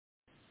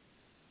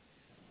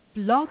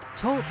Blog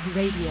Talk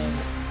Radio.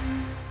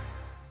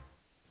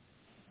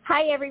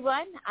 Hi,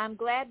 everyone. I'm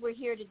glad we're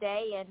here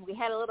today, and we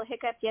had a little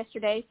hiccup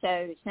yesterday, so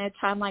it's no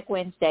time like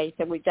Wednesday.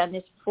 So we've done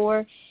this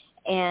before,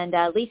 and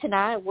Lisa and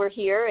I, we're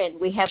here,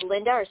 and we have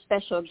Linda, our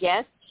special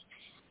guest.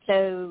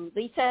 So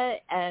Lisa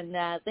and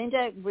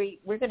Linda,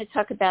 we're going to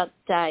talk about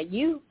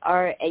you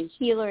are a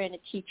healer and a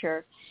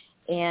teacher,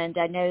 and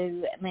I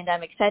know, Linda,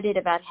 I'm excited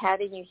about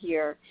having you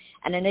here,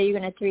 and I know you're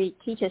going to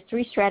teach us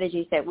 3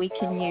 strategies that we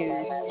can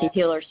use to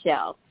heal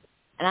ourselves,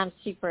 and I'm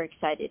super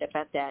excited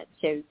about that.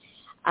 So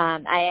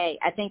I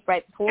think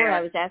right before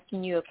I was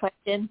asking you a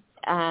question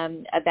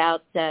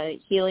about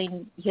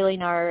healing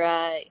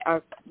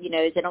our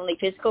is it only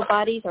physical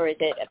bodies or is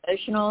it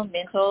emotional,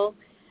 mental?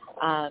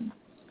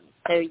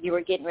 So you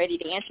were getting ready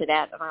to answer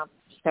that,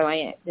 so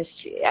I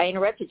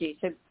interrupted you.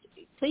 So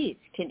please,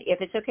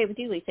 if it's okay with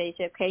you, Lisa, is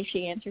it okay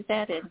she answers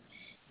that?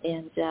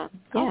 And oh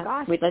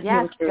gosh, we'd love to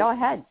yes, hear go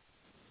ahead.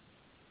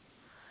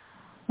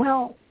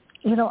 Well,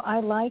 I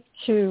like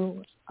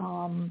to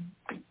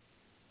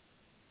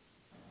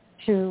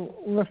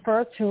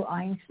refer to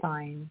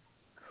Einstein,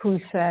 who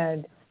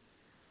said,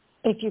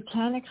 if you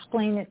can't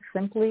explain it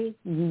simply,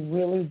 you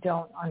really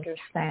don't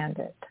understand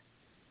it.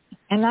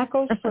 And that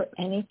goes for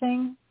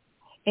anything.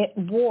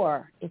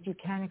 War, if you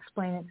can't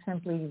explain it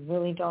simply, you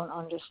really don't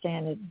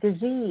understand it.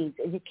 Disease,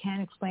 if you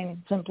can't explain it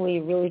simply,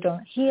 you really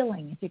don't.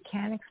 Healing, if you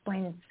can't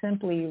explain it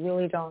simply, you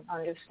really don't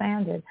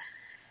understand it.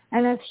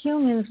 And as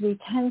humans, we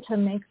tend to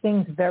make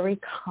things very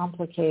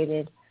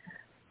complicated.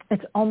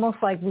 It's almost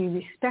like we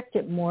respect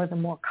it more the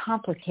more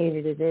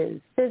complicated it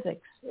is.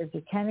 Physics, if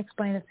you can't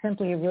explain it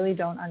simply, you really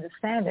don't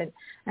understand it.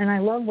 And I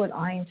love what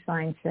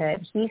Einstein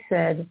said. He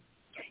said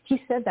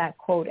that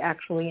quote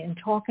actually in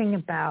talking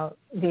about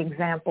the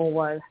example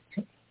was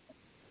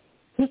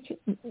he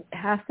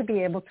has to be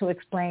able to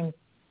explain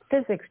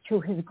physics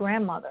to his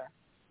grandmother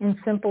in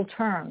simple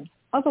terms.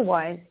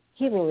 Otherwise,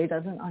 he really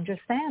doesn't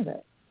understand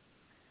it.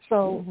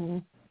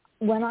 So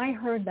when I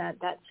heard that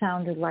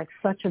sounded like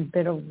such a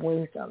bit of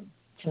wisdom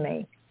to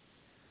me.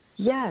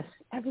 Yes,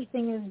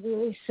 everything is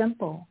really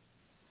simple,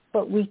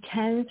 but we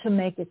tend to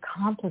make it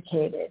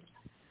complicated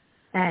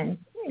and,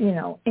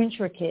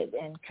 intricate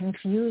and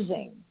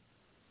confusing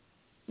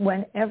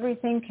when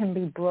everything can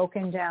be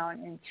broken down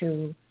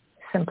into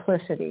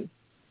simplicity.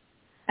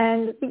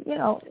 And,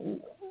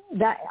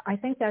 that I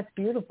think that's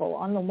beautiful.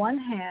 On the one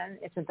hand,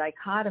 it's a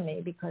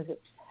dichotomy because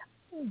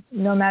it's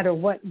no matter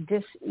what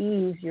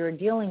dis-ease you're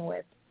dealing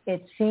with,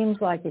 it seems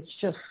like it's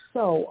just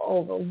so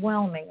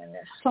overwhelming and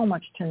there's so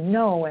much to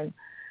know and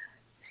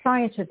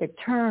scientific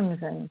terms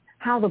and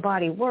how the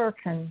body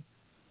works.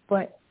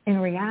 But in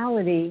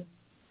reality,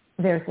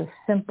 there's a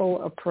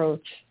simple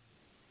approach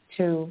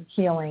to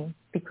healing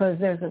because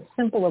there's a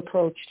simple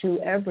approach to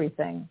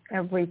everything,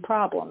 every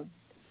problem.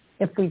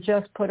 If we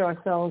just put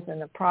ourselves in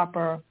the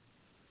proper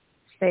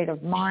state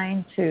of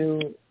mind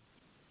to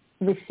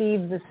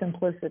receive the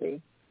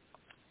simplicity.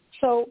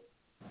 So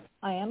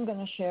I am going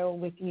to share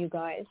with you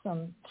guys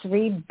some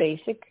 3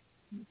 basic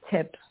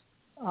tips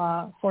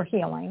for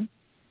healing.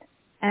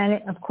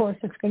 And of course,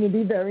 it's going to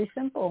be very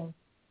simple.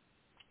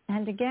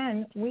 And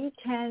again, we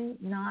tend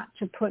not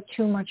to put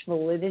too much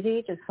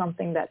validity to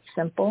something that's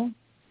simple.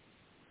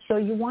 So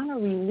you want to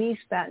release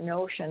that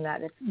notion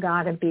that it's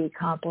got to be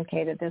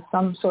complicated. There's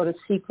some sort of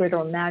secret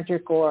or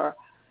magic or,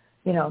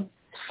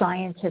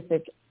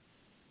 scientific,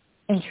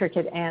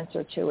 intricate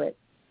answer to it.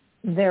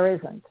 There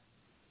isn't.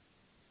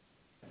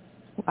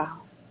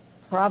 Wow.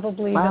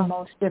 Probably the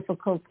most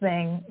difficult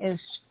thing is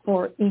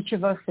for each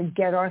of us to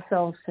get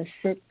ourselves to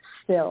sit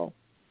still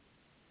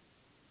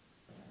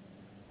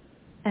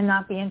and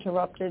not be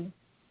interrupted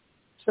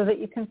so that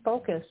you can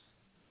focus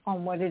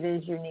on what it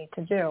is you need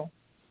to do.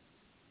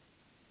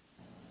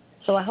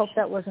 So I hope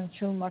that wasn't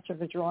too much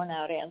of a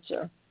drawn-out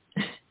answer.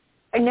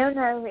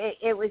 No,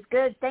 it was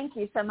good. Thank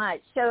you so much.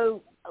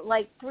 So,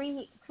 like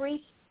 3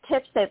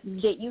 tips that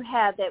you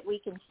have that we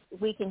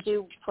can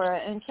do for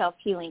our own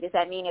self-healing. Does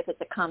that mean if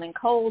it's a common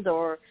cold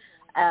or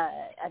a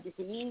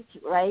disease,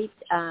 right?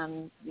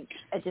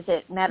 Does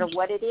it matter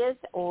what it is,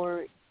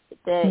 or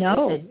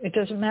it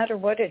doesn't matter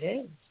what it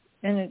is,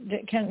 and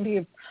it can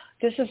be.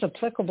 This is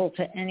applicable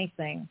to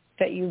anything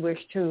that you wish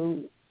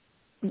to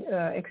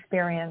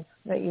experience,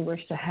 that you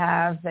wish to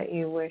have, that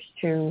you wish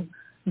to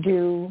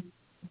do,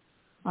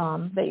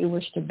 that you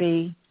wish to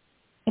be.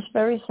 It's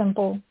very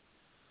simple.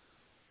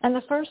 And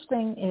the first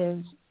thing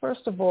is,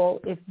 first of all,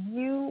 if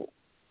you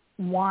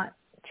want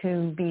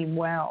to be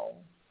well,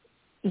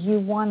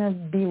 you want to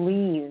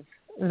believe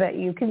that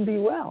you can be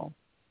well.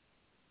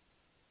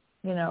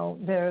 We've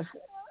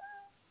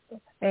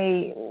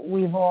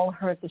all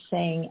heard the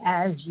saying,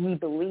 as ye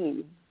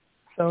believe,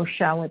 so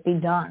shall it be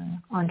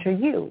done unto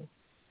you.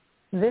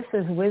 This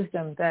is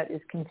wisdom that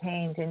is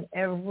contained in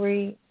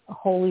every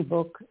holy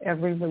book,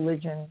 every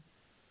religion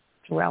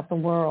throughout the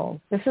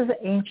world. This is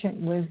ancient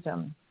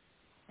wisdom.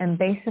 And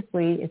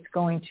basically, it's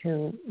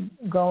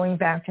going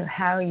back to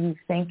how you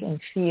think and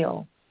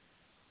feel.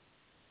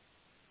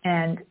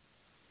 And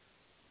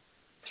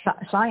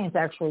science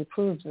actually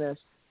proves this.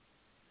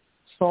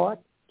 Thought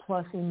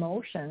plus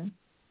emotion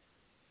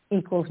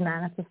equals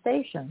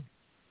manifestation.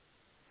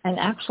 And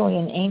actually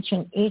in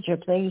ancient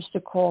Egypt, they used to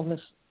call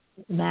this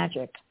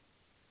magic.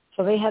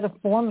 So they had a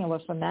formula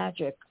for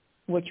magic,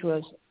 which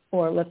was,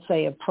 or let's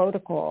say a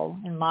protocol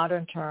in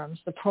modern terms.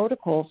 The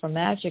protocol for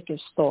magic is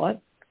thought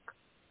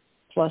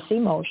plus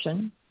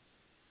emotion,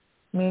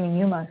 meaning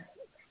you must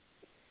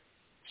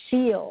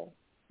feel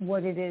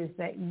what it is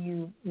that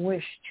you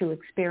wish to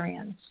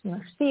experience. You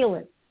must feel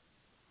it.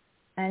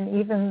 And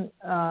even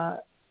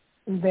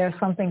there's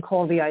something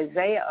called the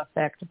Isaiah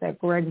effect that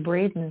Greg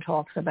Braden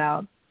talks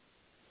about.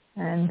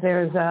 And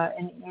there's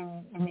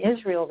in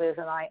Israel, there's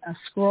a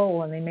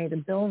scroll, and they made a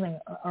building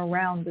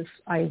around this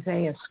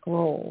Isaiah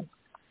scroll.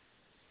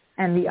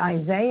 And the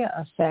Isaiah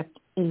effect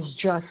is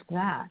just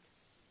that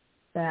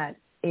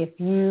if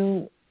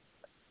you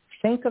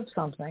think of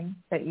something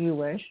that you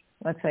wish,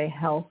 let's say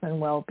health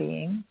and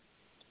well-being,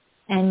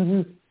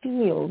 and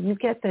you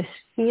get this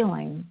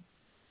feeling,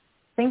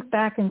 think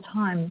back in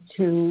time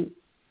to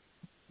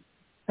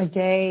a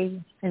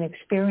day, an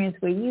experience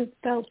where you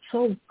felt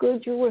so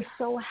good, you were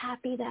so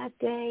happy that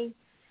day.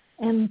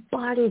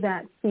 Embody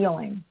that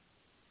feeling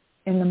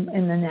in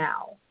the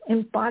now.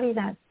 Embody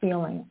that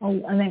feeling,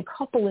 and then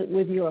couple it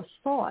with your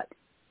thought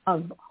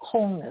of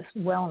wholeness,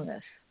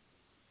 wellness,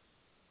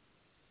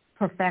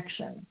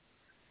 perfection.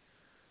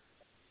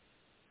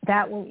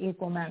 That will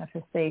equal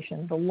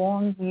manifestation. The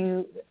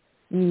longer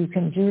you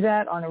can do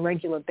that on a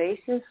regular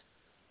basis,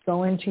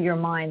 go into your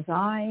mind's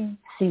eye,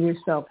 see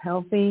yourself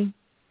healthy,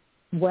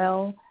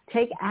 well,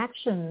 take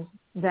actions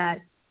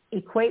that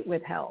equate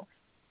with health.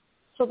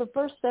 So the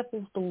first step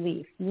is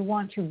belief. You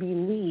want to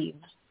believe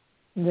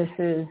this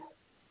is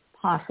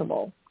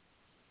possible.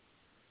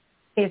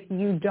 If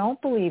you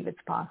don't believe it's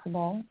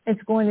possible,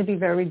 it's going to be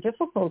very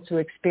difficult to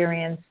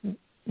experience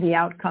the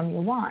outcome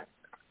you want.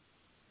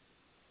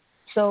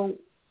 So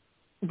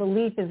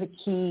belief is a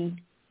key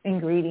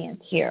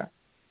ingredient here.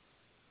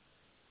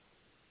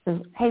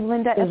 Hey,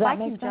 Linda, if I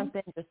can jump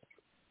in just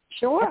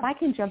Sure. If I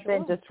can jump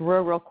in just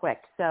real quick.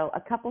 So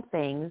a couple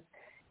things,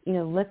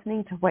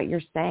 listening to what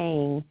you're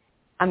saying,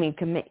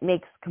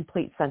 makes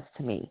complete sense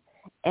to me.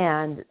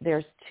 And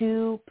there's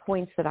 2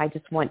 points that I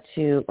just want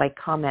to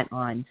comment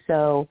on.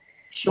 So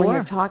Sure. when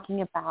you're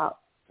talking about,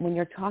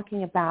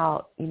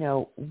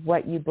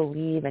 what you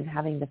believe and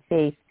having the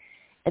faith,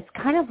 it's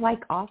kind of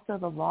like also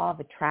the law of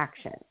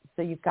attraction.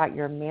 So you've got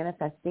your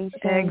manifestation.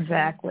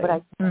 Exactly.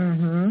 But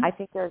I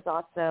think there's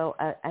also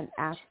an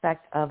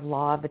aspect of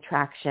law of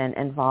attraction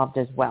involved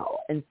as well.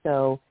 And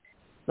so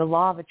the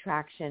law of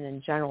attraction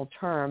in general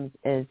terms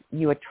is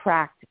you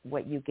attract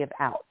what you give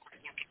out.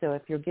 So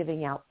if you're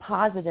giving out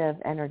positive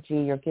energy,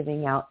 you're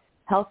giving out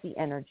healthy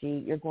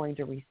energy, you're going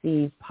to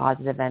receive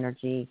positive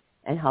energy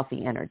and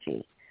healthy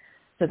energy.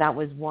 So that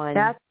was one.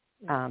 That's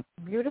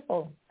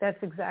beautiful.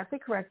 That's exactly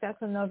correct. That's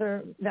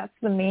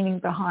the meaning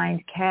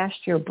behind cast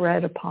your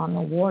bread upon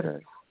the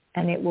waters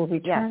and it will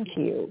return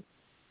to you.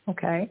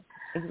 Okay?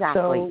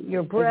 Exactly. So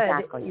your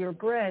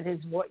bread is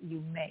what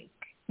you make.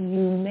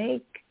 You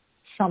make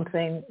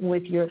something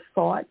with your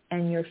thought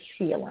and your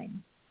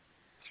feeling.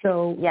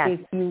 So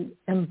if you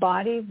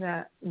embody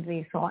the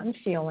thought and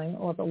feeling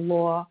or the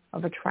law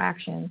of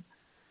attraction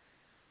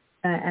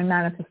and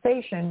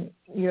manifestation,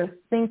 you're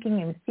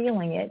thinking and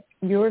feeling it,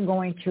 you're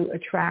going to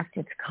attract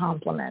its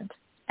complement.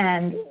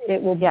 And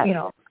it will,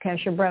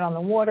 cast your bread on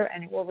the water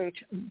and it will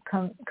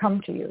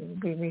come to you,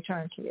 be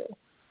returned to you.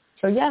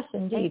 So yes,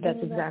 indeed, that's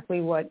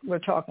exactly what we're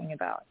talking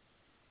about.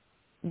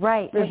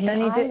 Right. There's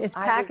it's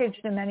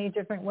packaged in many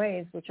different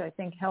ways, which I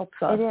think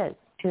helps us. It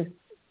is.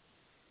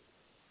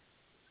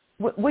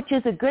 Which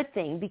is a good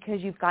thing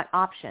because you've got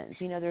options.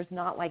 There's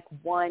not like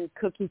one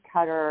cookie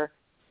cutter,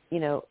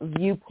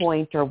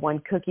 viewpoint or one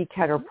cookie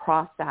cutter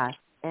process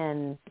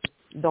in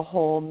the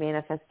whole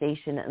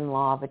manifestation and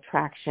law of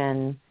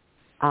attraction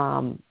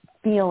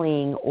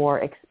feeling or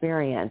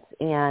experience.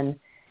 And,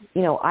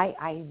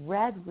 I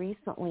read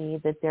recently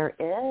that there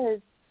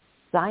is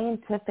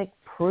scientific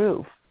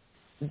proof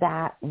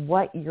that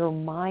what your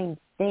mind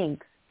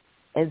thinks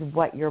is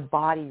what your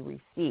body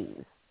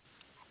receives.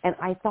 And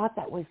I thought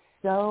that was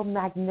so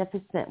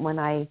magnificent when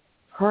I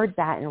heard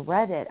that and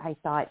read it. I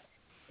thought,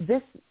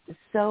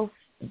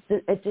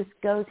 it just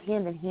goes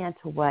hand in hand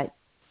to what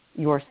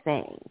you're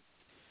saying.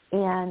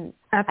 And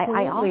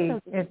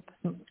absolutely.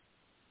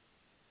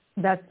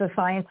 That's the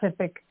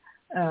scientific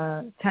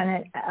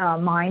tenet,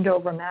 mind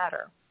over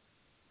matter.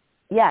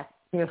 Yes.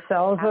 Your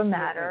cells are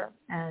matter,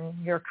 and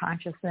your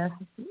consciousness,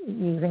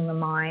 using the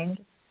mind,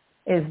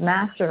 is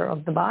master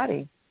of the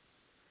body.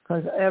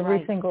 Because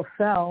every single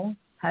cell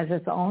has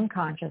its own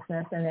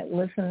consciousness, and it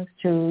listens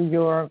to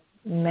your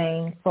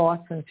main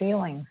thoughts and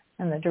feelings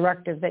and the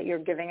directive that you're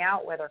giving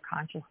out, whether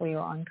consciously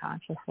or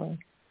unconsciously.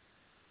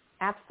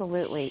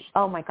 Absolutely.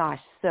 Oh, my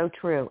gosh, so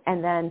true.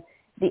 And then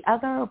the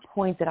other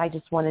point that I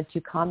just wanted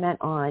to comment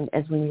on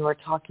is when you were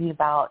talking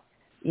about,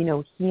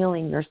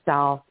 healing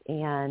yourself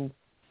and,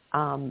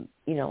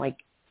 like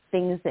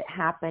things that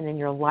happen in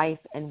your life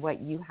and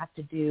what you have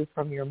to do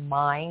from your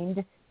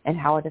mind and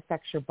how it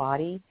affects your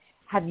body.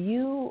 Have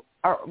you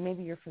or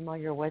maybe you're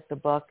familiar with the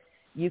book,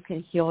 You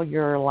Can Heal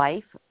Your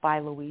Life by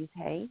Louise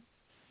Hay.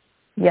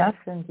 Yes,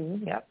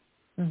 indeed. Yep.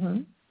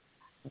 Mm-hmm.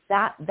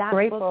 That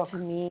Great book to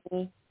me,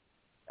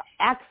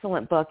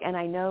 excellent book. And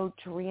I know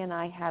Taria and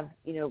I have,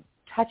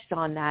 touched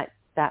on that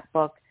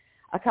book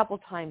a couple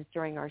times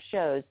during our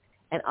shows.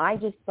 And I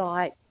just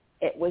thought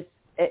it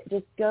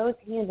just goes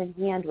hand in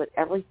hand with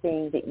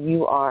everything that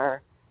you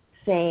are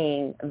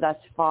saying thus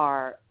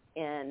far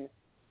in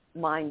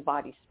mind,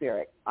 body,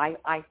 spirit.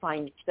 I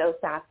find so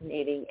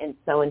fascinating and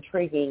so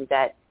intriguing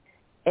that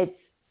it's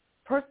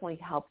personally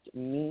helped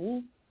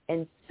me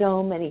in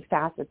so many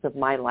facets of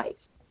my life.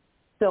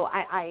 So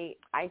I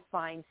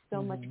find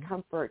so much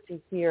comfort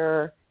to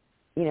hear,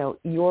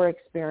 your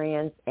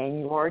experience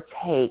and your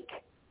take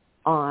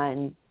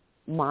on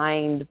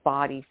mind,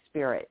 body,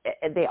 spirit.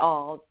 They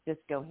all just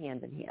go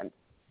hand in hand.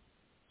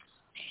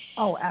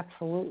 Oh,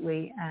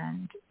 absolutely.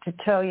 And to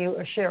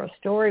share a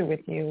story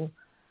with you,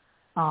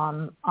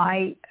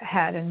 I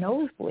had a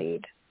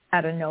nosebleed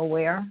out of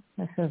nowhere.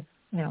 This is,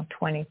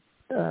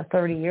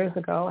 30 years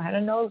ago. I had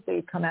a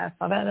nosebleed come out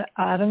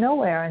of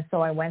nowhere. And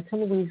so I went to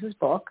Louise's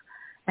book,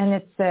 and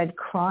it said,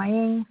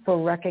 Crying for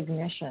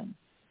Recognition.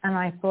 And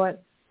I thought,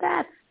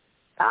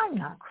 I'm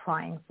not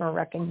crying for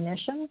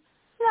recognition.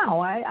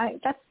 No,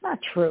 that's not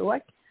true.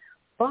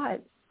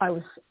 But I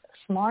was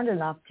smart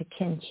enough to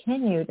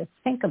continue to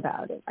think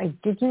about it. I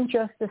didn't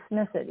just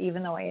dismiss it,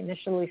 even though I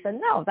initially said,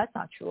 no, that's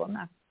not true. I'm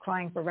not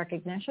crying for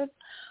recognition.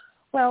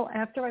 Well,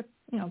 after I,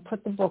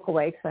 put the book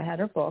away, because I had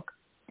her book,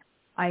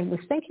 I was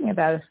thinking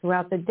about it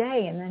throughout the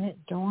day, and then it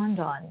dawned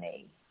on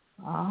me,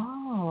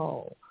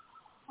 oh,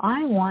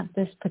 I want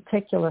this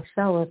particular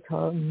fellow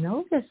to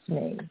notice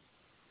me.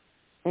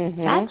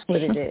 Mm-hmm. That's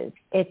what it is.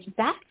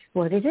 That's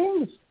what it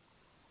is.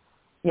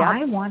 Yep.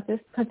 I want this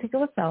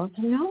particular fellow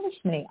to notice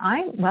me.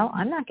 I'm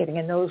not getting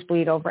a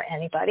nosebleed over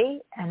anybody,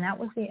 and that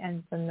was the end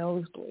of the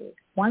nosebleed.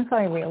 Once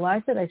I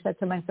realized it, I said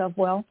to myself,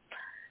 well,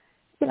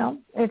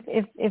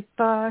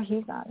 if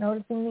he's not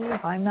noticing me,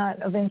 if I'm not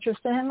of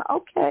interest to him,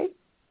 okay,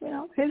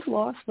 his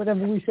loss,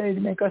 whatever we say to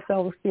make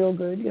ourselves feel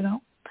good,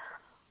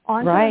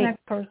 on to the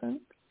next person.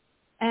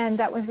 And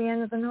that was the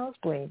end of the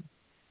nosebleed.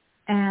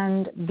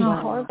 And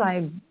because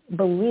I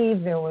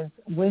believe there was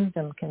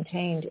wisdom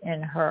contained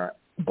in her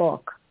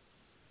book,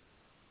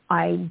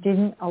 I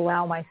didn't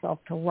allow myself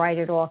to write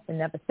it off and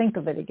never think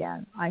of it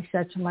again. I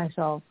said to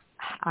myself,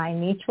 I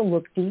need to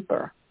look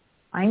deeper.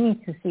 I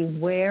need to see,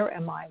 where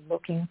am I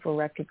looking for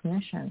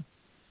recognition?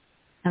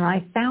 And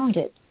I found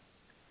it.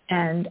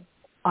 And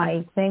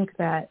I think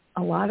that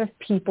a lot of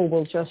people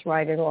will just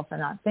write it off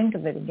and not think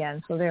of it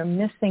again. So they're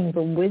missing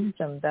the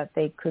wisdom that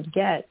they could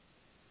get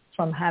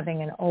from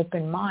having an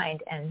open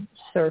mind and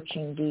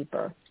searching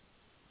deeper.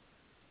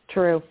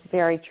 True.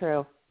 Very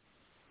true.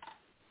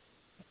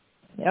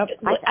 Yep.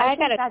 I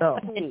got a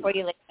question for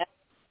you, Lisa.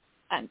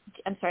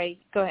 I'm sorry.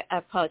 Go ahead. I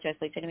apologize,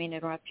 Lisa. I didn't mean to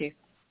interrupt you.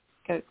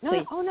 Go,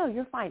 please. No,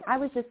 you're fine. I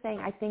was just saying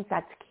I think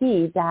that's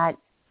key, that,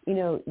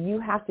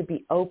 you have to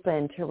be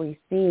open to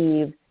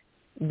receive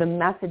the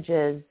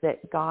messages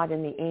that God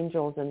and the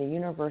angels and the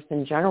universe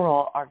in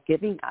general are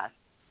giving us.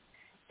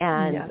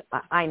 And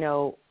I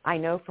know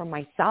for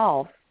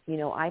myself,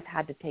 I've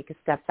had to take a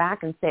step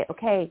back and say,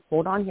 okay,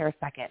 hold on here a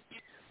second.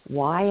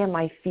 Why am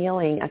I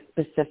feeling a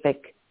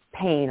specific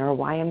pain, or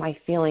why am I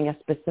feeling a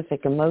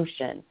specific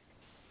emotion?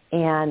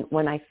 And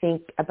when I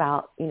think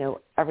about,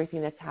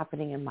 everything that's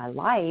happening in my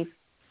life,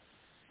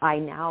 I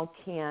now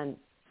can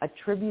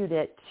attribute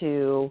it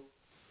to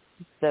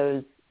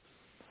those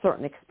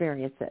certain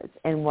experiences.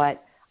 And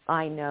what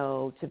I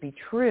know to be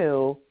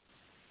true,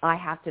 I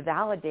have to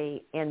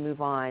validate and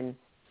move on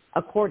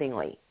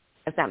accordingly,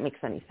 if that makes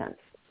any sense.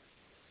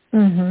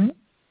 Mm-hmm.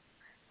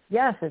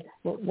 Yes,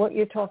 what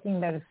you're talking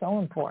about is so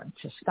important,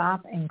 to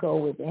stop and go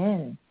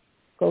within,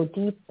 go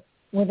deep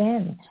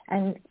within.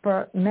 And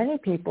for many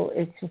people,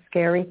 it's a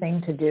scary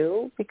thing to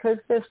do, because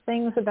there's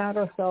things about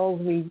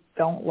ourselves we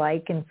don't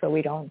like, and so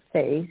we don't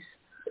face.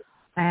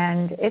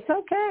 And it's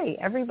okay.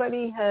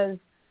 Everybody has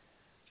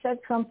said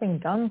something,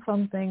 done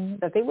something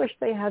that they wish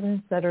they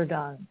hadn't said or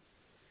done.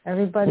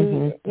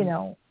 Everybody,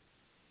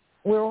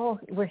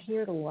 we're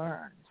here to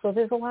learn. So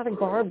there's a lot of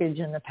garbage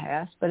in the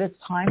past, but it's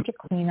time to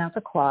clean out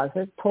the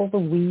closet, pull the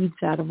weeds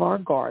out of our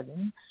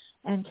garden,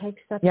 and take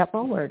steps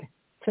forward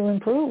to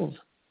improve.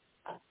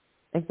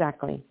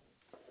 Exactly.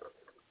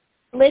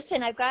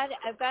 Listen, I've got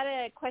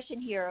a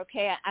question here.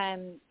 Okay,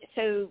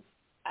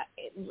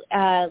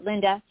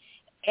 Linda,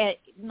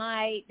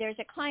 there's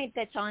a client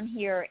that's on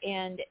here,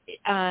 and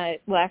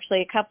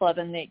actually a couple of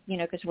them that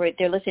because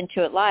they're listening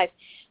to it live.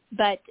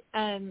 But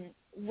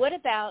what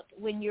about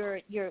when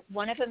you're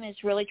one of them is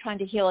really trying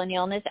to heal an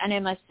illness? I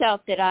know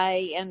myself that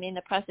I am in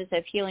the process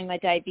of healing my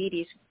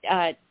diabetes,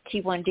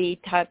 T1D,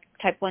 type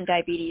 1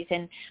 diabetes,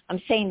 and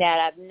I'm saying that.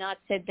 I've not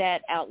said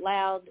that out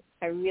loud.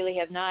 I really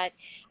have not.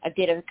 I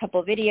did a couple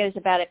of videos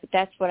about it, but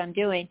that's what I'm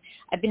doing.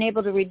 I've been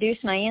able to reduce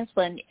my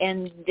insulin,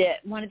 and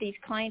one of these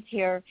clients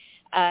here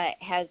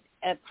has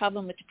a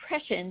problem with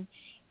depression,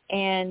 So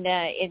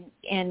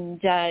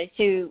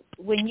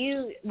when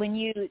you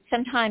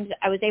sometimes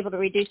I was able to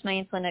reduce my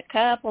insulin a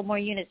couple more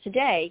units a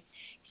day.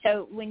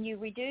 So when you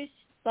reduce,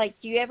 like,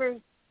 do you ever,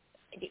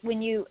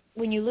 when you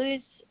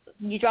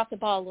drop the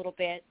ball a little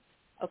bit,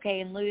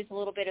 okay, and lose a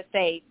little bit of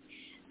faith,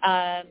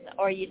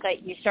 or you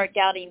start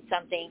doubting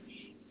something,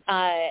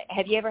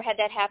 have you ever had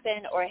that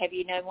happen, or have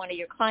you known one of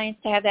your clients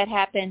to have that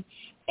happen?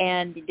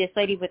 And this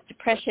lady with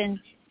depression,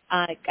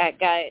 got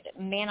a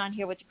man on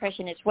here with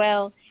depression as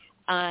well,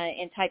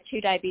 and type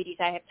 2 diabetes.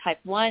 I have type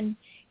 1.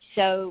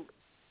 So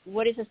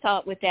what is the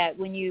thought with that?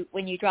 When you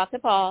drop the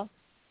ball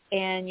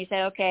and you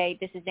say, okay,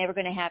 this is never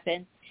going to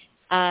happen,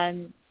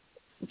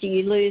 do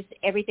you lose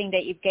everything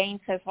that you've gained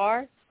so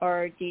far,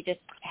 or do you just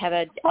have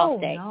an off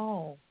day?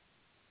 No.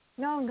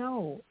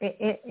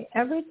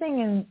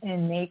 Everything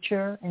in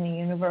nature, in the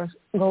universe,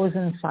 goes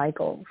in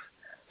cycles.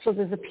 So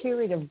there's a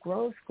period of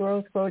growth.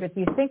 If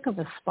you think of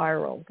a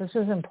spiral, this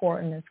is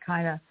important. It's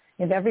kind of,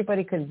 if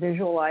everybody could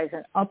visualize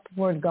an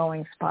upward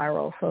going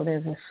spiral. So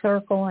there's a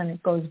circle and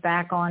it goes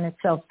back on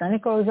itself. Then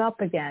it goes up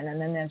again. And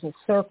then there's a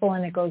circle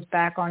and it goes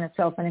back on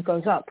itself and it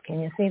goes up. Can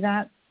you see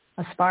that?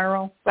 A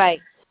spiral? Right.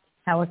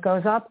 How it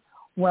goes up?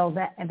 Well,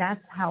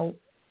 that's how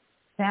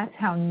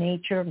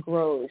nature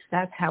grows.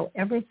 That's how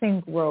everything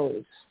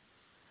grows.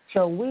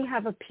 So we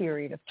have a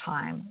period of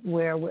time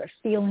where we're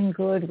feeling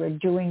good, we're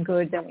doing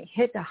good, then we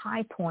hit a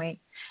high point,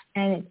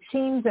 and it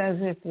seems as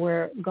if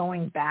we're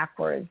going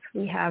backwards.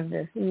 We have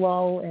this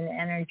low in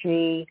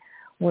energy,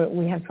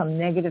 we have some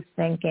negative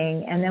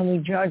thinking, and then we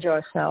judge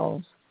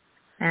ourselves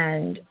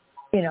and,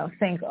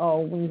 think,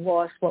 oh, we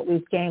lost what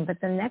we've gained.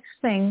 But the next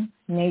thing,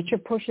 nature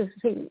pushes.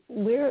 See,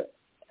 the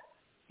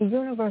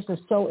universe is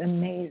so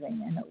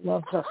amazing, and it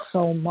loves us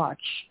so much.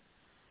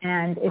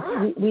 And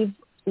we've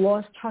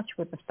lost touch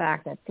with the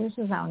fact that this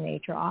is how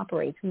nature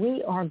operates.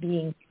 We are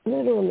being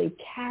literally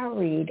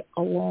carried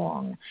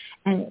along.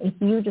 And if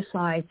you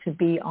decide to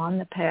be on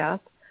the path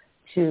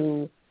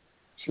to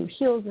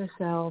heal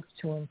yourself,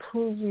 to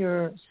improve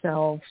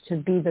yourself, to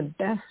be the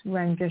best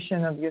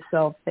rendition of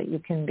yourself that you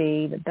can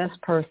be, the best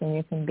person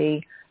you can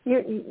be,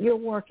 you're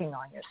working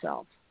on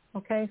yourself.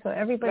 Okay? So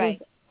everybody's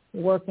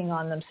working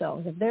on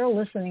themselves. If they're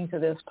listening to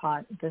this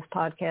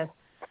podcast,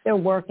 they're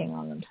working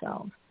on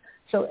themselves.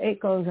 So it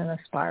goes in a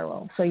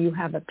spiral. So you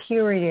have a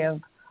period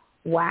of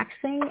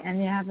waxing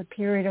and you have a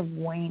period of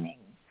waning.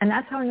 And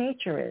that's how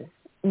nature is.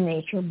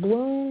 Nature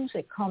blooms,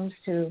 it comes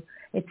to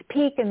its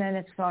peak, and then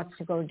it starts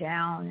to go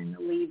down and the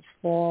leaves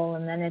fall,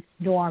 and then it's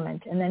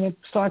dormant, and then it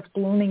starts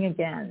blooming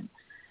again.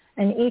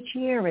 And each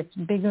year it's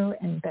bigger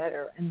and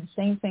better. And the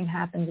same thing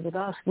happens with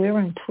us. We're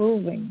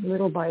improving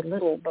little by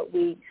little, but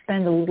we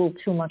spend a little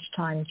too much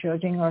time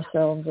judging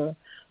ourselves or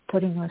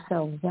putting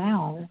ourselves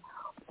down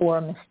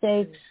for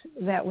mistakes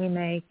that we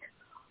make.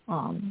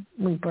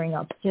 We bring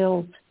up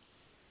guilt.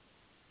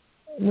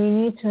 We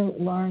need to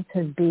learn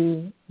to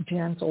be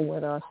gentle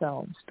with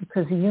ourselves,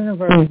 because the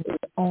universe is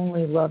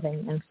only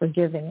loving and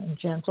forgiving and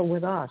gentle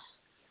with us.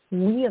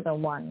 We are the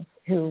ones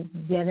who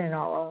get in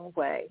our own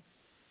way.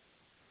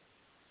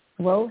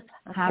 Growth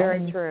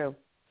happens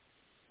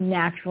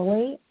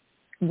naturally.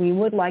 We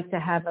would like to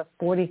have a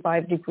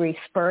 45-degree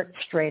spurt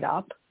straight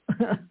up,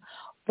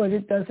 but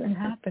it doesn't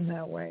happen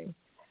that way,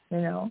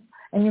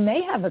 And you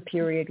may have a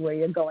period where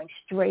you're going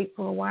straight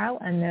for a while,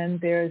 and then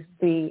there's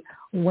the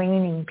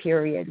waning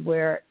period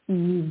where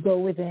you go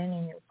within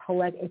and you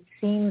collect. It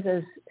seems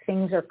as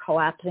things are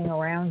collapsing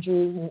around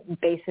you,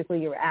 basically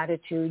your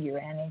attitude, your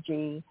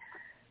energy,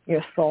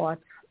 your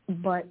thoughts,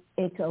 but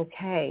it's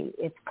okay.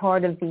 It's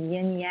part of the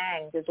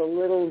yin-yang. There's a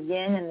little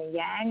yin in the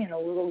yang and a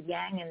little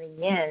yang in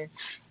the yin,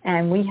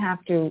 and we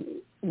have to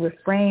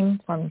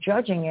refrain from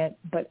judging it,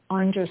 but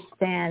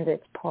understand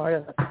it's part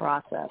of the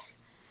process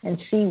and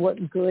see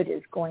what good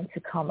is going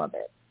to come of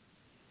it.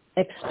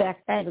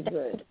 Expect the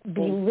good.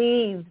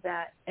 Believe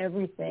that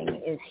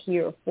everything is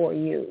here for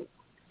you.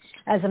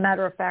 As a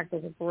matter of fact,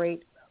 there's a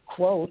great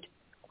quote,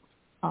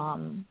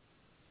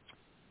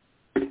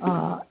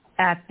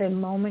 at the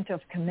moment of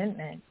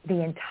commitment,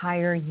 the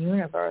entire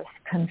universe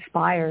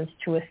conspires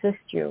to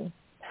assist you.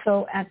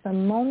 So at the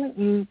moment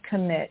you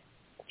commit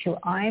to,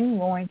 I'm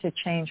going to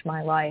change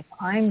my life,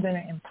 I'm going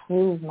to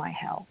improve my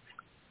health,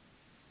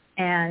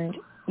 and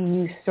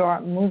you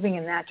start moving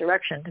in that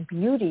direction. The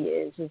beauty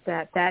is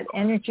that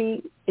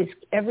energy is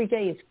every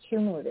day is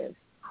cumulative.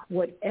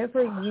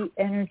 Whatever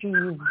energy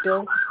you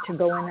built to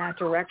go in that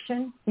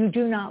direction, you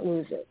do not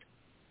lose it.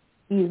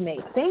 You may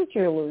think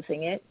you're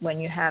losing it when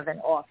you have an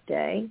off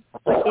day,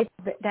 but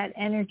that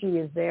energy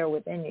is there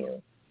within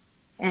you,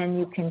 and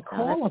you can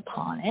call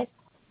upon it.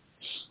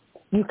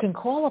 You can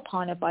call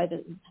upon it by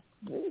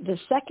the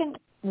second.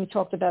 We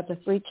talked about the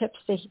 3 tips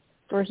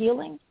for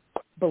healing.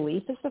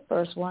 Belief is the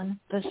first one.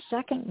 The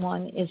second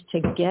one is to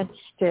get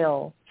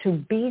still, to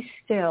be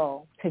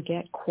still, to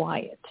get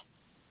quiet.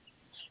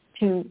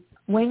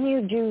 When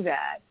you do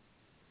that,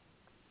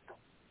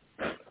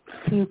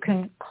 you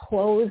can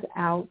close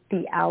out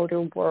the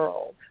outer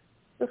world.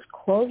 Just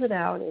close it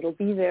out. It'll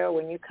be there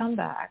when you come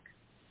back.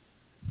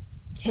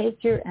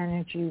 Take your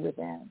energy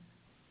within.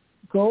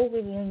 go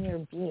within your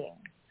being,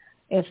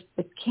 if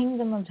the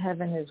kingdom of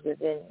heaven is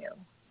within you,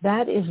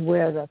 that is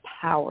where the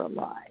power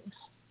lies.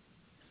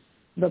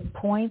 The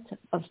point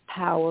of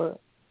power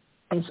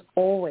is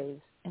always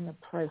in the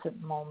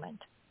present moment.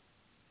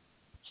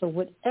 So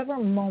whatever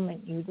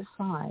moment you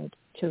decide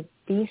to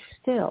be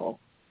still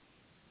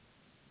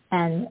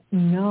and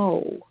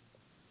know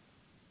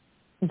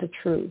the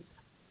truth,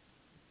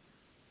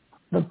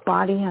 the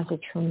body has a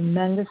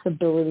tremendous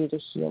ability to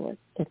heal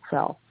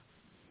itself.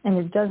 And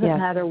it doesn't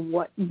matter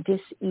what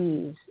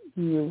dis-ease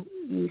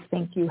you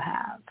think you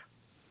have,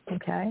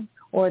 okay?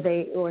 Or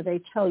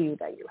they tell you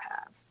that you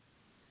have.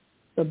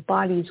 The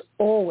body's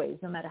always,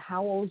 no matter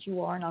how old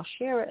you are, and I'll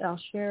share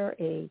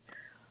a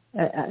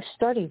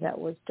study that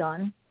was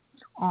done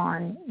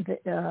on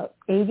the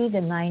 80 to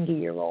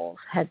 90-year-olds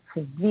had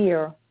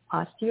severe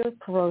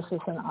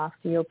osteoporosis and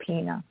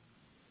osteopenia.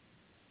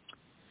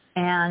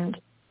 And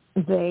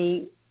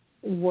they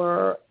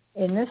were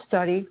in this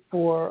study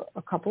for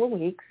a couple of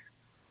weeks.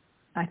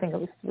 I think it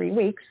was 3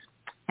 weeks.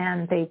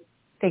 And they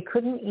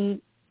couldn't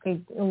eat.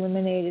 They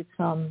eliminated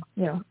some,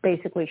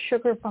 basically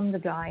sugar from the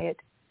diet.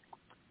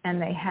 And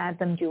they had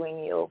them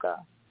doing yoga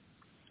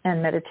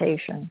and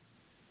meditation.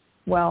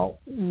 Well,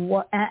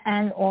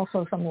 and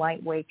also some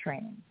light weight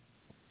training.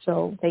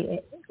 So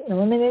they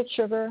eliminated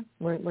sugar.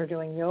 We're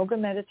doing yoga,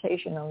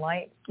 meditation, and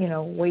light,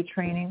 weight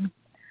training.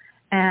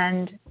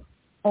 And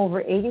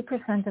over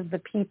 80% of the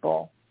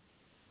people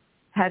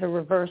had a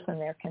reverse in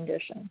their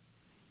condition.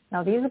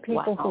 Now, these are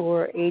people who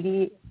were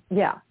 80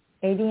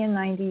 and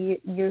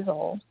 90 years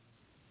old.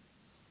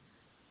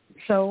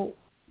 So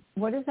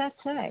what does that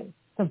say?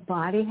 The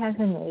body has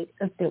innate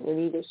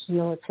ability to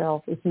heal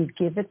itself if you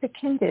give it the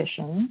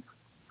conditions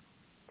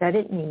that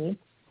it needs,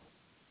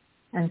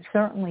 and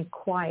certainly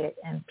quiet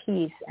and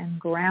peace and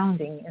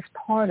grounding is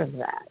part of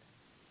that.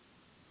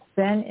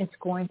 Then it's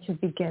going to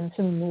begin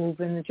to move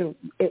in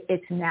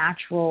its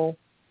natural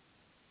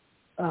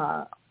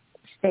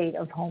state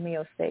of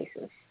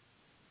homeostasis.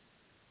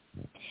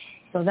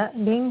 So that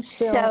being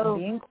still,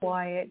 being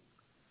quiet.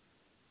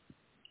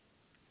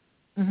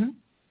 Mm-hmm.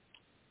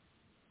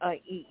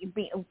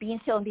 Being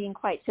still and being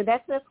quiet. So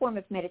that's a form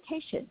of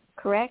meditation,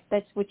 correct?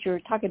 That's what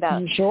you're talking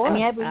about. Sure. I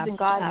mean, I believe in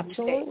God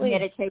Absolutely.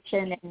 and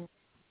meditation, and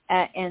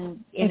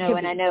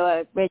and I know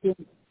I read in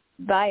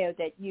bio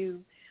that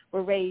you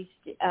were raised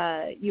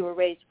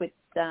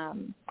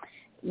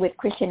with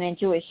Christian and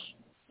Jewish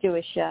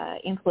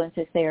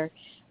influences there.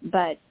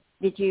 But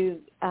did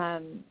you? I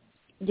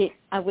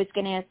was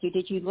going to ask you,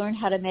 did you learn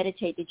how to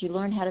meditate? Did you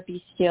learn how to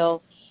be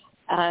still?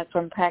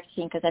 From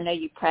practicing, because I know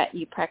you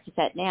practice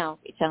that now.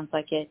 It sounds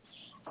like it.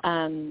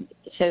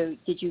 So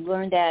did you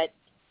learn that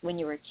when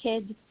you were a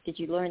kid? Did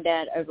you learn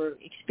that over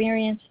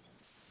experience?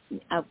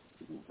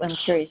 I'm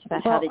curious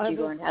about how did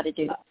you learn how to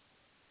do that?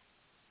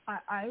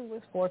 I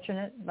was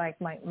fortunate.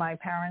 Like my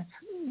parents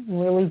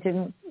really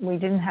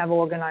didn't have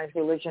organized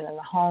religion in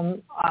the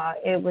home.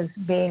 It was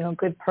being a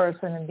good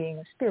person and being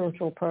a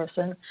spiritual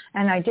person.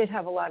 And I did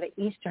have a lot of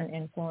Eastern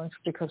influence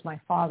because my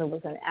father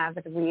was an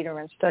avid reader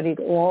and studied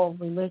all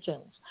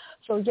religions.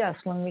 So yes,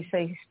 when we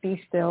say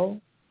be still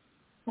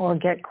or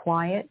get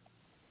quiet,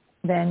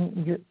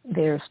 then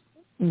there's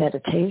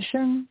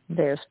meditation,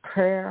 there's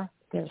prayer,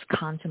 there's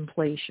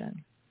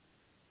contemplation.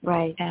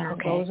 Right. And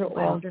those are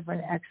all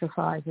different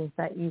exercises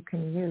that you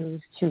can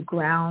use to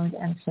ground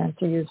and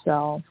center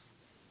yourself.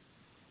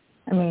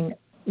 I mean,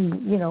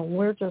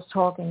 we're just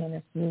talking in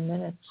a few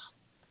minutes,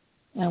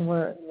 and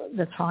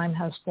the time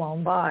has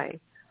flown by.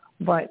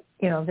 But,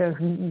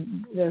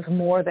 there's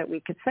more that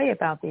we could say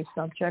about these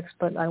subjects,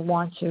 but I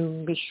want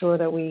to be sure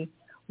that we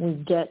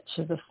get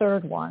to the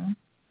third one,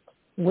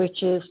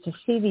 which is to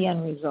see the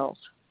end result.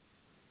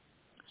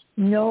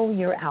 Know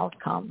your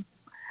outcome.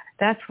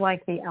 That's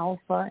like the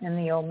alpha and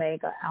the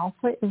omega.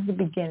 Alpha is the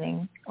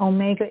beginning.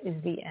 Omega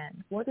is the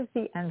end. What is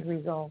the end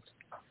result?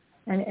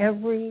 And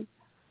every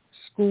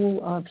school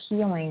of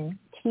healing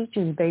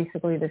teaches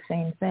basically the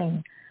same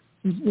thing.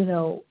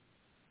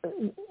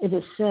 It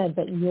is said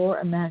that your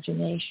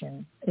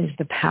imagination is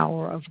the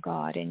power of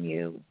God in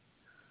you.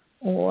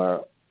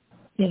 Or,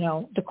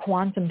 the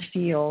quantum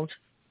field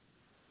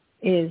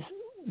is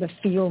the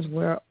field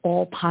where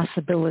all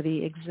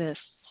possibility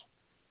exists.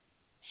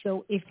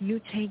 So if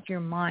you take your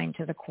mind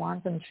to the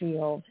quantum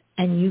field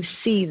and you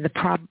see the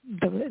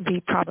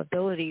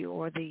probability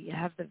or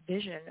have the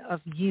vision of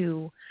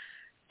you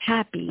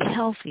happy,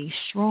 healthy,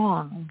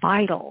 strong,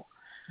 vital,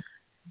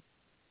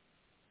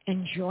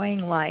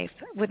 enjoying life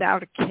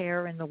without a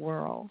care in the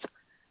world,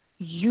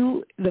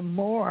 the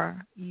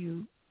more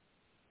you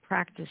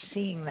practice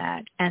seeing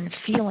that and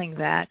feeling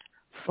that,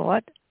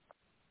 thought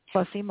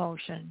plus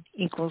emotion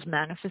equals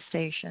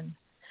manifestation.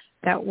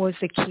 That was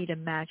the key to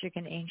magic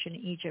in ancient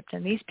Egypt.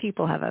 And these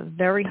people have a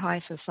very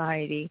high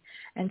society.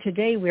 And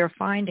today we are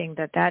finding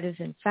that is,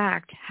 in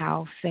fact,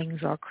 how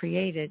things are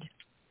created.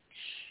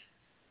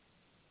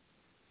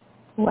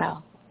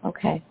 Wow.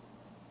 Okay.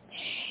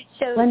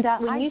 So Linda,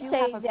 when I you do say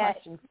have a that,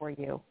 question for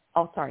you.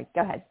 Oh, sorry.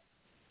 Go ahead.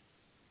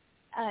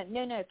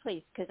 No,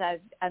 please, because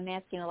I'm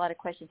asking a lot of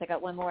questions. I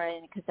got one more,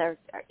 and because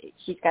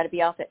she's got to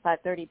be off at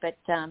 5:30. But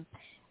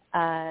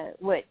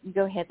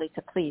go ahead,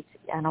 Lisa, please.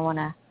 I don't want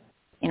to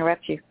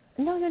interrupt you.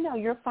 No,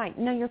 you're fine.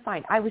 No, you're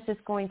fine. I was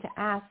just going to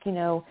ask,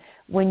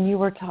 when you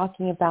were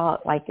talking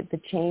about like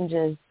the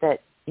changes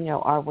that,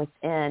 are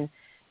within,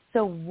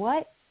 so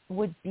what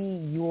would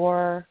be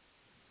your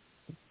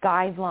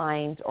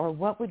guidelines, or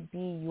what would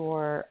be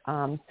your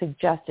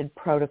suggested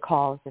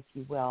protocols, if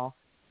you will,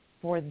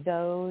 for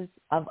those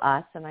of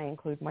us, and I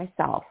include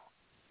myself,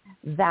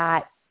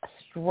 that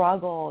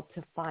struggle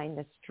to find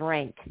the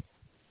strength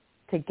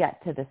to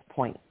get to this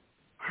point?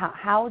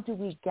 How do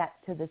we get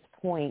to this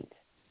point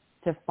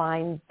to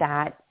find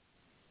that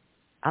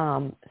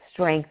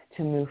strength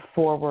to move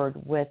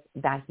forward with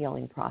that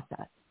healing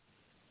process?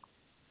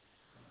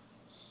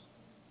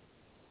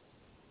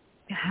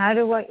 How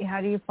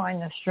do you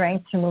find the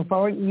strength to move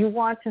forward? You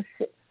want to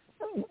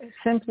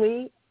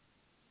simply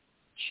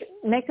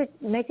make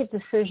a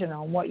decision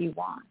on what you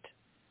want.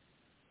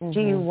 Mm-hmm.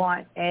 Do you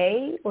want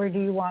A or do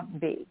you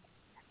want B?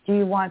 Do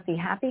you want the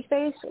happy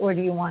face or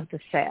do you want the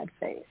sad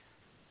face?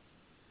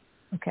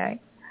 Okay?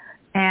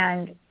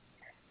 And,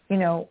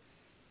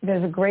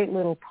 there's a great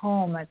little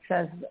poem that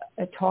says,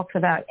 it talks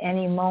about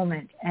any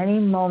moment.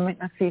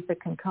 Let's see if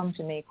it can come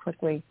to me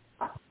quickly.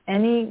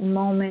 Any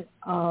moment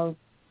of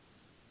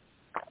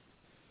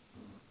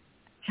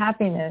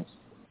happiness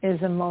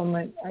is a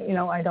moment,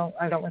 I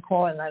don't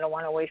recall it, and I don't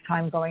want to waste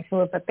time going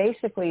through it, but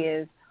basically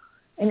is,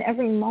 in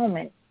every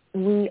moment,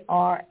 we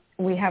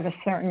have a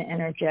certain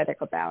energetic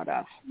about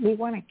us. We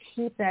want to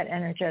keep that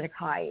energetic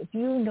high. If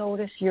you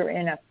notice you're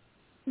in a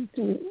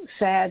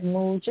sad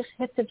mood, just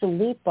hit the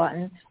delete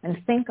button and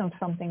think of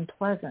something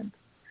pleasant.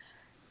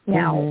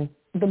 Now,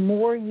 the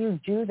more you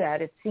do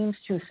that, it seems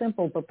too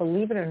simple, but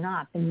believe it or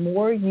not, the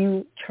more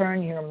you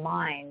turn your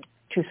mind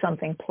to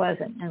something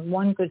pleasant. And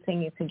one good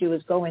thing you can do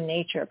is go in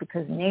nature,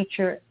 because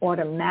nature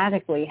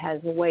automatically has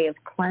a way of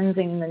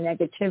cleansing the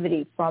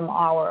negativity from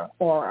our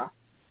aura.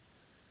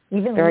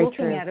 Even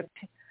looking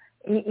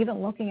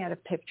at a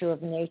picture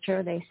of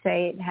nature, they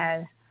say it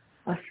has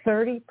a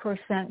 30%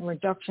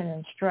 reduction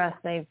in stress.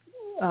 They've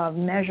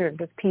measured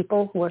with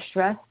people who are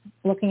stressed.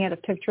 Looking at a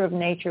picture of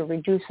nature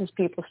reduces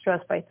people's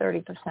stress by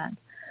 30%.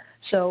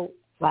 So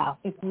wow,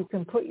 if you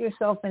can put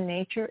yourself in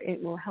nature,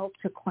 it will help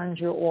to cleanse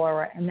your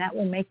aura, and that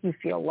will make you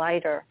feel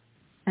lighter,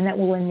 and that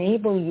will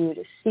enable you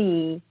to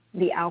see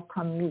the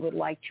outcome you would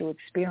like to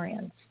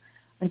experience.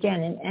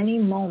 Again, in any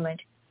moment,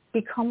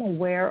 become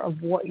aware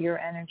of what your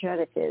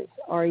energetic is.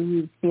 Are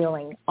you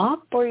feeling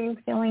up or are you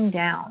feeling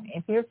down?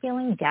 If you're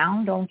feeling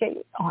down, don't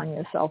get on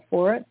yourself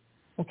for it.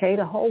 Okay,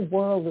 the whole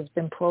world has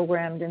been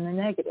programmed in the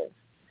negative.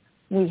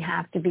 We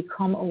have to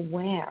become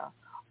aware.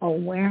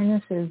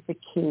 Awareness is the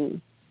key.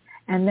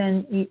 And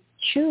then you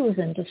choose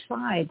and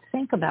decide,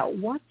 think about,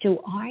 what do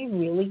I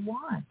really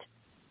want?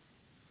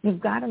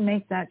 You've got to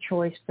make that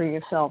choice for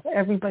yourself.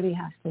 Everybody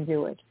has to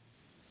do it.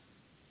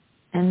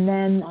 And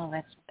then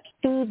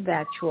feed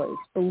that choice.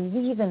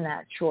 Believe in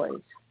that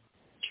choice.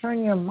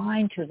 Turn your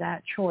mind to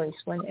that choice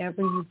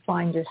whenever you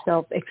find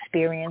yourself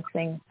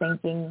experiencing,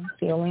 thinking,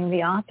 feeling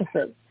the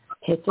opposite.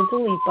 Hit the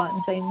delete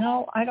button. Say,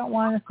 no, I don't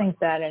want to think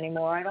that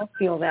anymore. I don't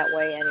feel that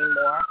way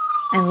anymore.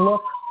 And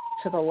look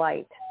to the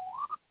light.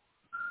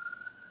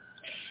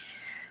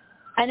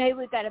 I know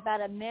we've got about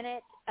a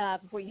minute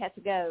before you have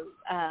to go,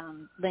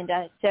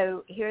 Linda.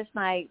 So here's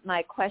my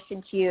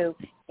question to you.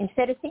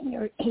 Instead of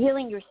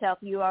healing yourself,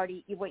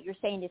 what you're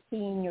saying is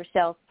seeing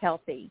yourself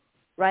healthy,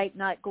 right?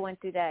 Not going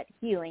through that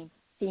healing,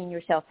 seeing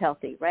yourself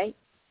healthy, right?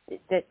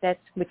 That's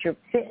what you're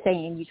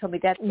saying. You told me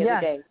that the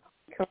other day.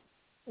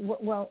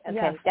 Well, okay,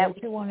 yes, that's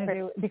what you want to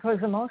do. Because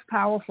the most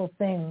powerful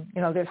thing,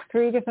 there's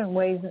 3 different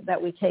ways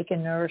that we take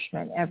in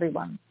nourishment,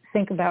 everyone.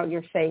 Think about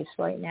your face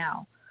right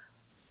now.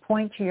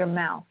 Point to your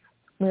mouth.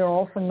 We are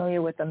all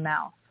familiar with the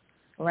mouth,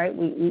 right?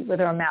 We eat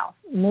with our mouth.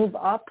 Move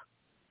up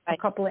a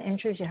couple of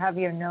inches, you have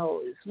your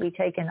nose. We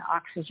take in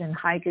oxygen,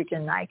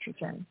 hydrogen,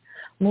 nitrogen.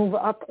 Move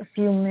up a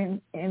few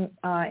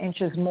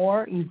inches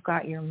more, you've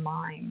got your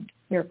mind,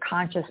 your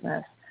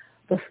consciousness.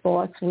 The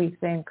thoughts we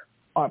think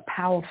are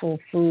powerful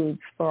foods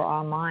for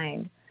our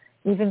mind.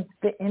 Even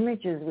the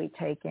images we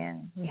take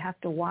in, we have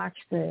to watch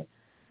the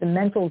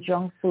mental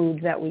junk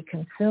food that we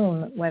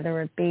consume,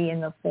 whether it be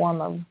in the form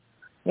of,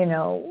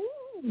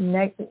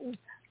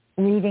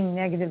 reading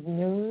negative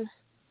news,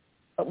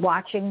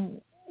 watching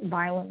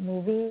violent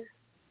movies,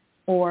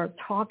 or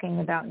talking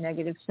about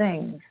negative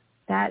things.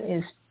 That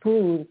is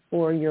food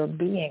for your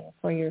being,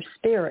 for your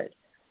spirit.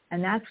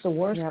 And that's the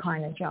worst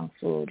kind of junk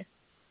food.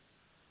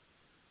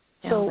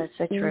 Yeah, so that's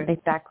so true.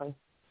 Exactly.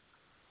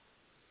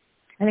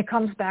 And it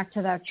comes back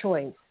to that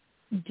choice.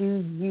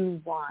 Do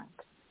you want?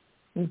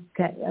 You've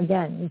got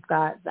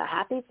the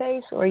happy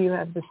face or you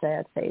have the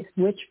sad face.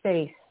 Which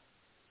face?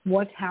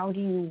 How do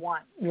you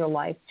want your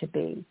life to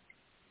be?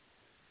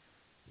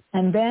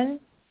 And then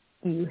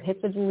you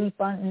hit the delete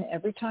button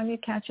every time you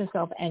catch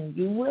yourself, and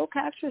you will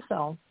catch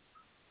yourself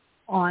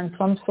on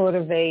some sort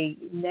of a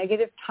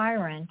negative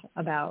tyrant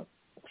about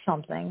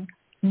something.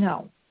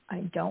 No, I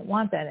don't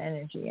want that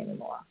energy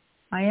anymore.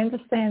 I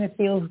understand it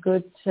feels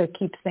good to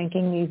keep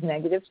thinking these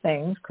negative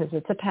things because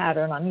it's a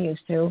pattern I'm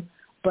used to,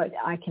 but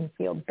I can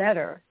feel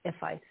better if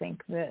I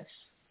think this,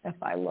 if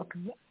I look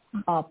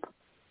up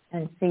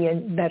and see a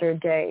better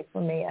day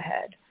for me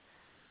ahead.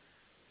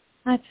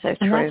 That's so and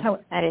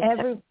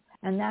true.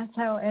 And that's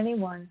how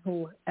anyone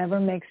who ever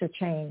makes a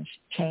change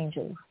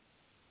changes.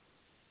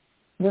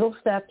 Little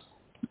steps,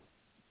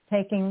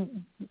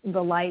 taking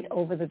the light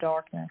over the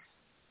darkness.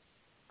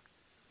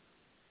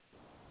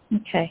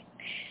 Okay.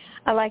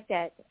 I like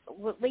that.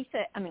 Well,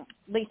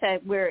 Lisa,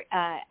 we're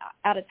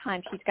out of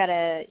time. She's got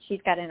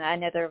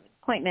another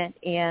appointment,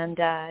 and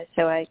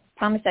so I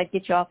promised I'd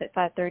get you off at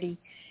 5:30,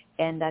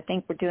 and I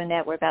think we're doing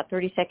that. We're about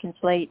 30 seconds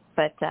late,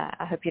 but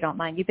I hope you don't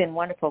mind. You've been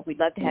wonderful. We'd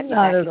love to have you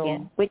back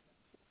again.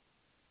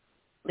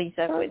 Lisa,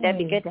 Certainly. that'd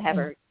be good to have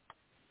her.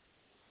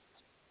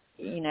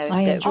 I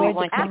enjoyed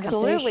the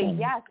absolutely.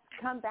 Yes,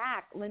 come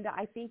back, Linda.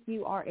 I think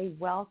you are a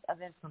wealth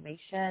of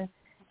information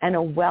and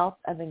a wealth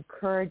of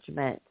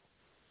encouragement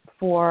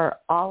for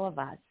all of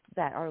us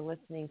that are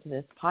listening to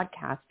this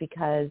podcast,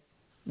 because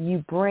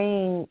you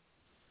bring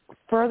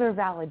further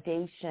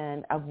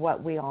validation of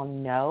what we all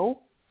know.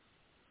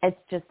 It's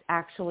just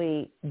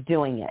actually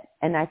doing it.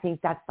 And I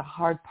think that's the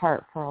hard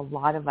part for a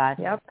lot of us.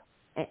 Yep.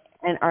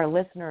 And our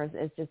listeners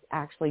is just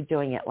actually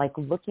doing it, like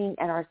looking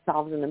at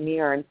ourselves in the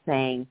mirror and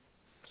saying,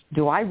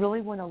 do I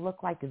really want to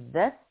look like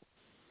this,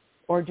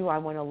 or do I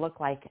want to look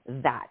like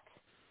that?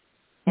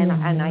 And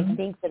I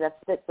think that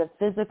the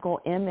physical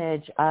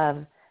image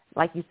of,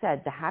 like you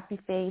said, the happy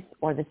face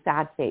or the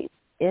sad face,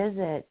 is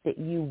it that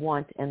you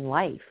want in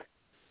life?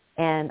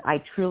 And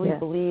I truly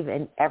believe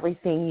in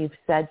everything you've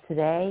said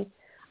today.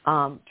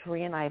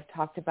 Taria and I have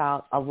talked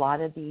about a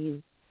lot of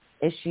these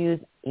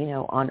issues,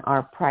 on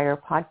our prior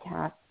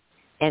podcasts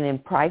and in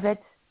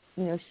private,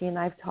 she and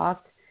I have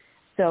talked.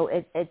 So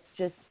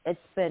it's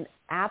been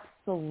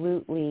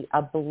absolutely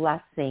a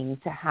blessing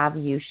to have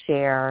you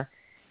share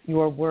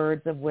your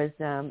words of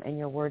wisdom and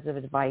your words of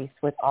advice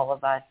with all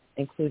of us,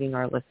 including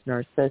our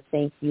listeners. So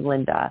thank you,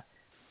 Linda,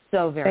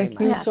 so very much.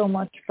 Thank you so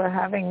much for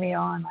having me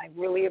on. I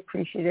really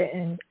appreciate it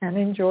and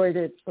enjoyed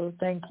it. So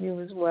thank you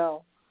as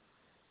well.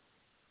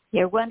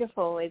 You're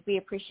wonderful. We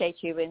appreciate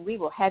you, and we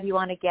will have you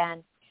on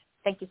again.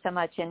 Thank you so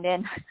much. And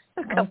then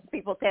a couple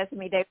people texted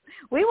me,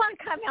 we want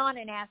to come on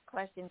and ask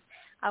questions.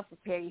 I'll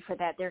prepare you for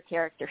that. They're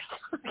characters.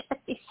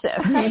 Okay. So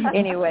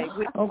anyway.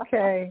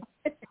 Okay.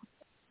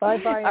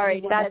 Bye-bye. All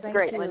right. That's Thank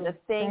great, you. Linda.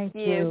 Thank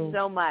you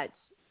so much.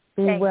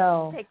 Be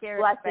well. Take care.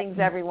 Blessings,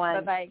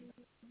 everyone. Bye-bye.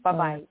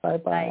 Bye-bye.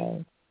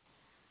 Bye-bye.